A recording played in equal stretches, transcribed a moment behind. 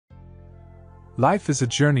Life is a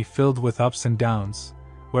journey filled with ups and downs,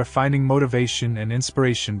 where finding motivation and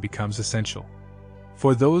inspiration becomes essential.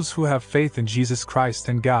 For those who have faith in Jesus Christ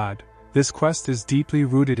and God, this quest is deeply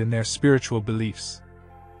rooted in their spiritual beliefs.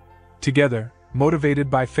 Together, motivated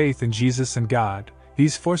by faith in Jesus and God,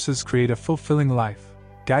 these forces create a fulfilling life,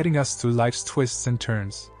 guiding us through life's twists and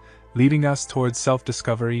turns, leading us towards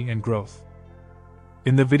self-discovery and growth.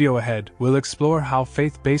 In the video ahead, we'll explore how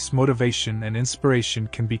faith-based motivation and inspiration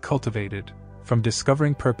can be cultivated, from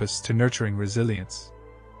discovering purpose to nurturing resilience.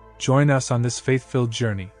 Join us on this faith-filled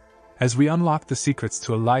journey, as we unlock the secrets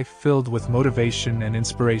to a life filled with motivation and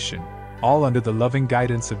inspiration, all under the loving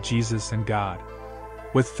guidance of Jesus and God.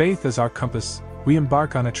 With faith as our compass, we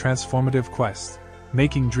embark on a transformative quest,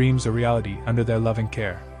 making dreams a reality under their loving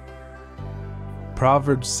care.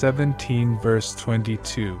 Proverbs 17 verse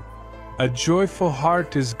 22. A joyful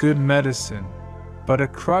heart is good medicine, but a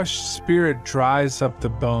crushed spirit dries up the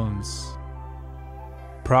bones.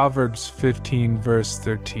 Proverbs 15 verse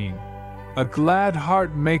 13. A glad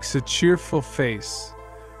heart makes a cheerful face,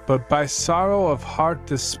 but by sorrow of heart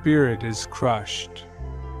the spirit is crushed.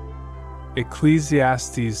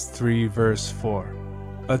 Ecclesiastes 3 verse 4.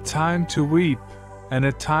 A time to weep and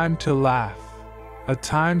a time to laugh, a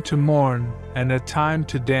time to mourn and a time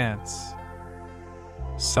to dance.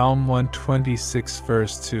 Psalm 126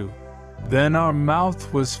 verse 2. Then our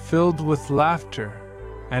mouth was filled with laughter,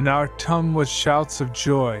 and our tongue with shouts of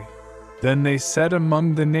joy. Then they said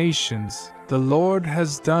among the nations, the Lord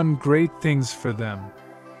has done great things for them.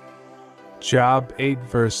 Job 8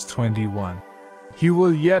 verse 21. He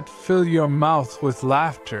will yet fill your mouth with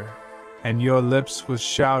laughter, and your lips with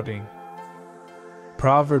shouting.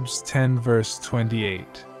 Proverbs 10 verse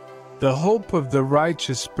 28. The hope of the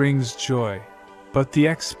righteous brings joy, but the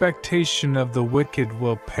expectation of the wicked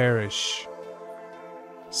will perish.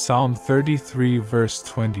 Psalm 33 verse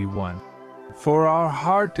 21. For our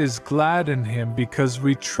heart is glad in him because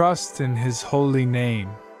we trust in his holy name.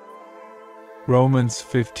 Romans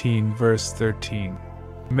 15 verse 13.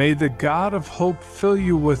 May the God of hope fill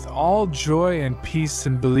you with all joy and peace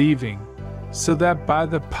in believing, so that by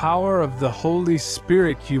the power of the Holy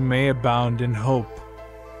Spirit you may abound in hope.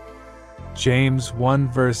 James 1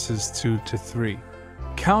 verses 2-3.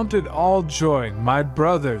 Count it all joy, my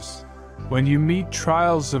brothers, when you meet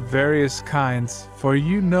trials of various kinds, for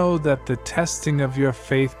you know that the testing of your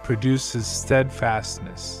faith produces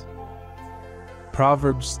steadfastness.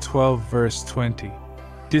 Proverbs 12 verse 20.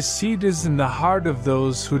 Deceit is in the heart of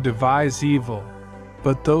those who devise evil,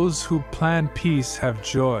 but those who plan peace have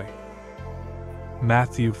joy.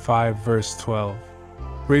 Matthew 5 verse 12.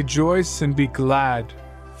 Rejoice and be glad,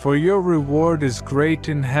 for your reward is great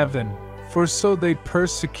in heaven, for so they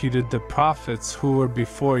persecuted the prophets who were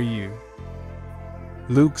before you.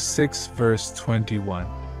 Luke 6 verse 21.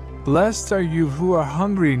 Blessed are you who are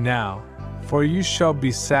hungry now, for you shall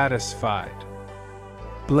be satisfied.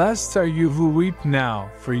 Blessed are you who weep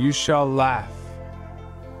now, for you shall laugh.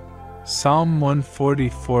 Psalm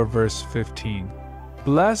 144 verse 15.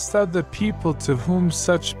 Blessed are the people to whom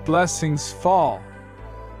such blessings fall.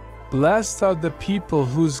 Blessed are the people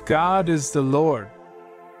whose God is the Lord.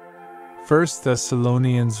 1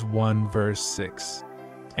 Thessalonians 1 verse 6.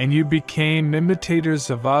 And you became imitators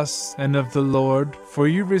of us and of the Lord, for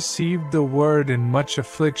you received the word in much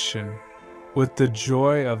affliction, with the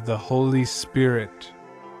joy of the Holy Spirit.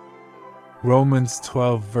 Romans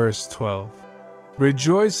 12 verse 12.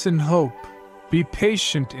 Rejoice in hope, be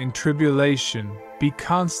patient in tribulation, be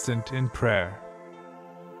constant in prayer.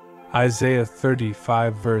 Isaiah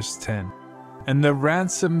 35 verse 10. And the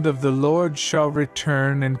ransomed of the Lord shall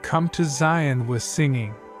return and come to Zion with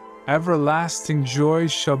singing. Everlasting joy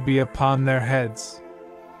shall be upon their heads.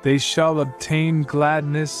 They shall obtain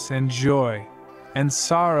gladness and joy, and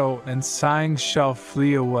sorrow and sighing shall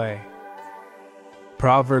flee away.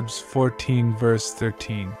 Proverbs 14 verse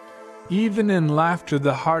 13. Even in laughter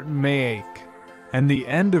the heart may ache, and the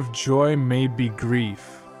end of joy may be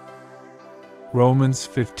grief. Romans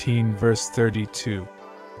 15 verse 32.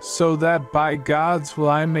 So that by God's will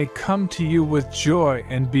I may come to you with joy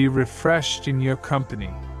and be refreshed in your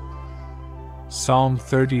company. Psalm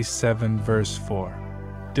 37 verse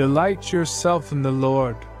 4. Delight yourself in the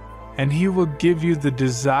Lord, and he will give you the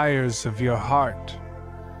desires of your heart.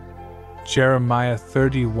 Jeremiah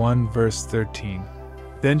 31 verse 13.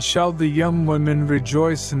 Then shall the young women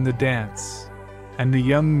rejoice in the dance, and the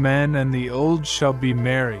young men and the old shall be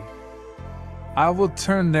merry. I will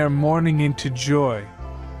turn their mourning into joy.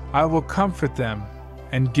 I will comfort them,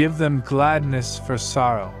 and give them gladness for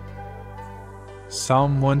sorrow.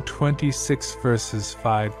 Psalm 126 verses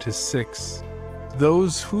 5-6.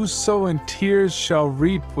 Those who sow in tears shall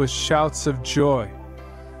reap with shouts of joy.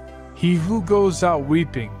 He who goes out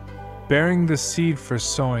weeping, bearing the seed for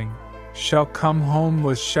sowing, shall come home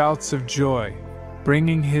with shouts of joy,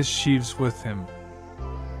 bringing his sheaves with him.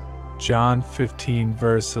 John 15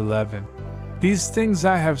 verse 11. These things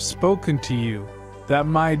I have spoken to you, that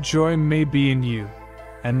my joy may be in you,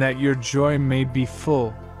 and that your joy may be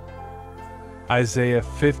full. Isaiah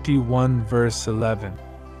 51 verse 11.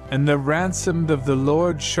 And the ransomed of the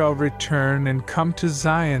Lord shall return and come to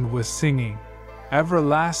Zion with singing.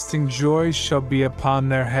 Everlasting joy shall be upon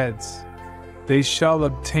their heads. They shall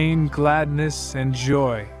obtain gladness and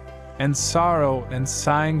joy, and sorrow and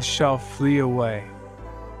sighing shall flee away.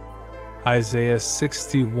 Isaiah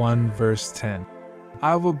 61 verse 10.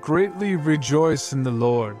 I will greatly rejoice in the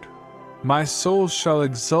Lord. My soul shall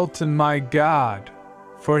exult in my God,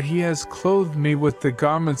 for he has clothed me with the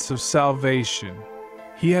garments of salvation.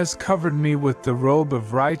 He has covered me with the robe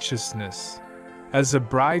of righteousness, as a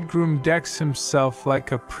bridegroom decks himself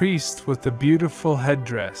like a priest with a beautiful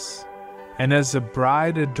headdress, and as a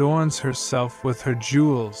bride adorns herself with her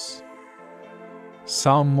jewels.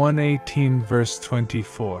 Psalm 118 verse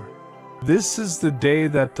 24. This is the day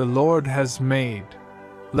that the Lord has made.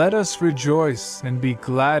 Let us rejoice and be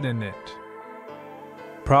glad in it.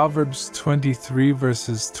 Proverbs 23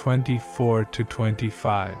 verses 24 to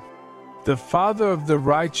 25. The father of the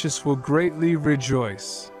righteous will greatly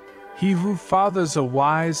rejoice. He who fathers a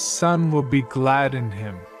wise son will be glad in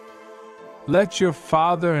him. Let your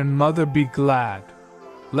father and mother be glad.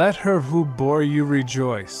 Let her who bore you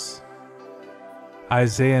rejoice.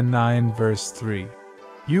 Isaiah 9 verse 3.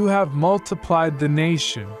 You have multiplied the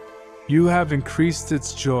nation. You have increased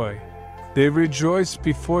its joy. They rejoice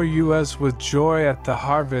before you as with joy at the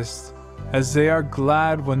harvest, as they are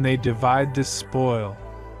glad when they divide the spoil.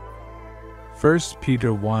 1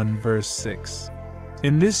 Peter 1 verse 6.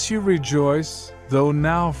 In this you rejoice, though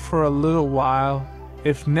now for a little while,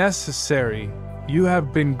 if necessary, you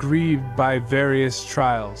have been grieved by various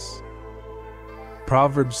trials.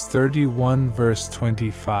 Proverbs 31 verse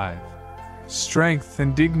 25. Strength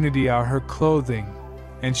and dignity are her clothing,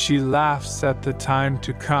 and she laughs at the time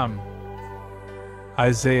to come.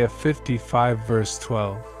 Isaiah 55 verse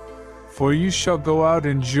 12. For you shall go out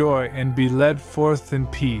in joy and be led forth in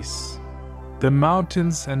peace. The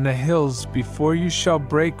mountains and the hills before you shall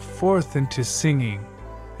break forth into singing,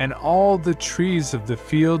 and all the trees of the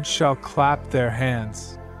field shall clap their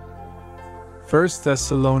hands. 1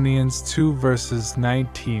 Thessalonians 2 verses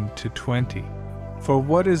 19 to 20. For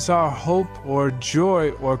what is our hope or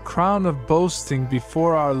joy or crown of boasting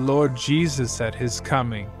before our Lord Jesus at his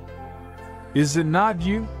coming? Is it not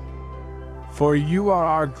you? For you are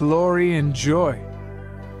our glory and joy.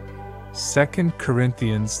 2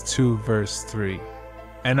 Corinthians 2 verse 3.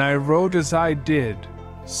 And I wrote as I did,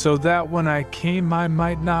 so that when I came I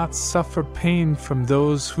might not suffer pain from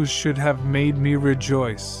those who should have made me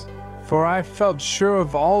rejoice. For I felt sure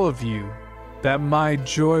of all of you, that my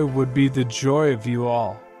joy would be the joy of you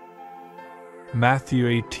all. Matthew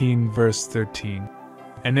 18 verse 13.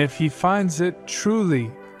 And if he finds it,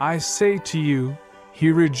 truly, I say to you,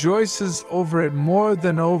 he rejoices over it more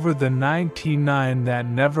than over the 99 that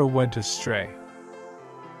never went astray.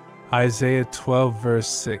 Isaiah 12 verse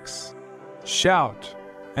 6. Shout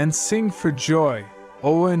and sing for joy,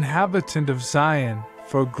 O inhabitant of Zion,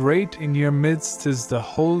 for great in your midst is the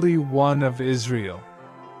Holy One of Israel.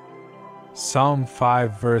 Psalm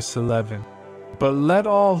 5 verse 11. But let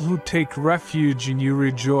all who take refuge in you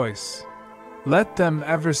rejoice. Let them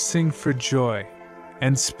ever sing for joy,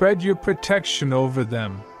 and spread your protection over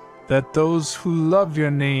them, that those who love your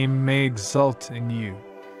name may exult in you.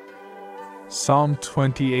 Psalm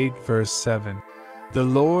 28 verse 7. The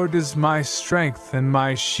Lord is my strength and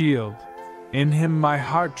my shield. In him my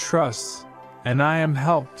heart trusts, and I am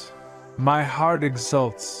helped. My heart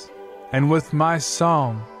exults, and with my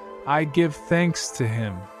song I give thanks to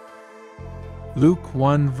him. Luke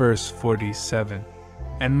 1 verse 47.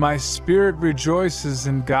 And my spirit rejoices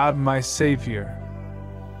in God my Savior.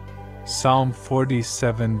 Psalm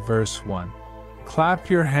 47 verse 1. Clap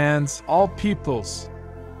your hands, all peoples.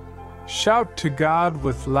 Shout to God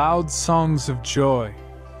with loud songs of joy.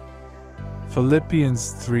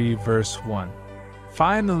 Philippians 3 verse 1.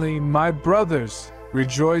 Finally, my brothers,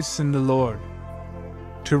 rejoice in the Lord.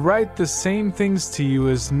 To write the same things to you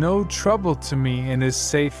is no trouble to me and is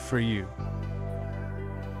safe for you.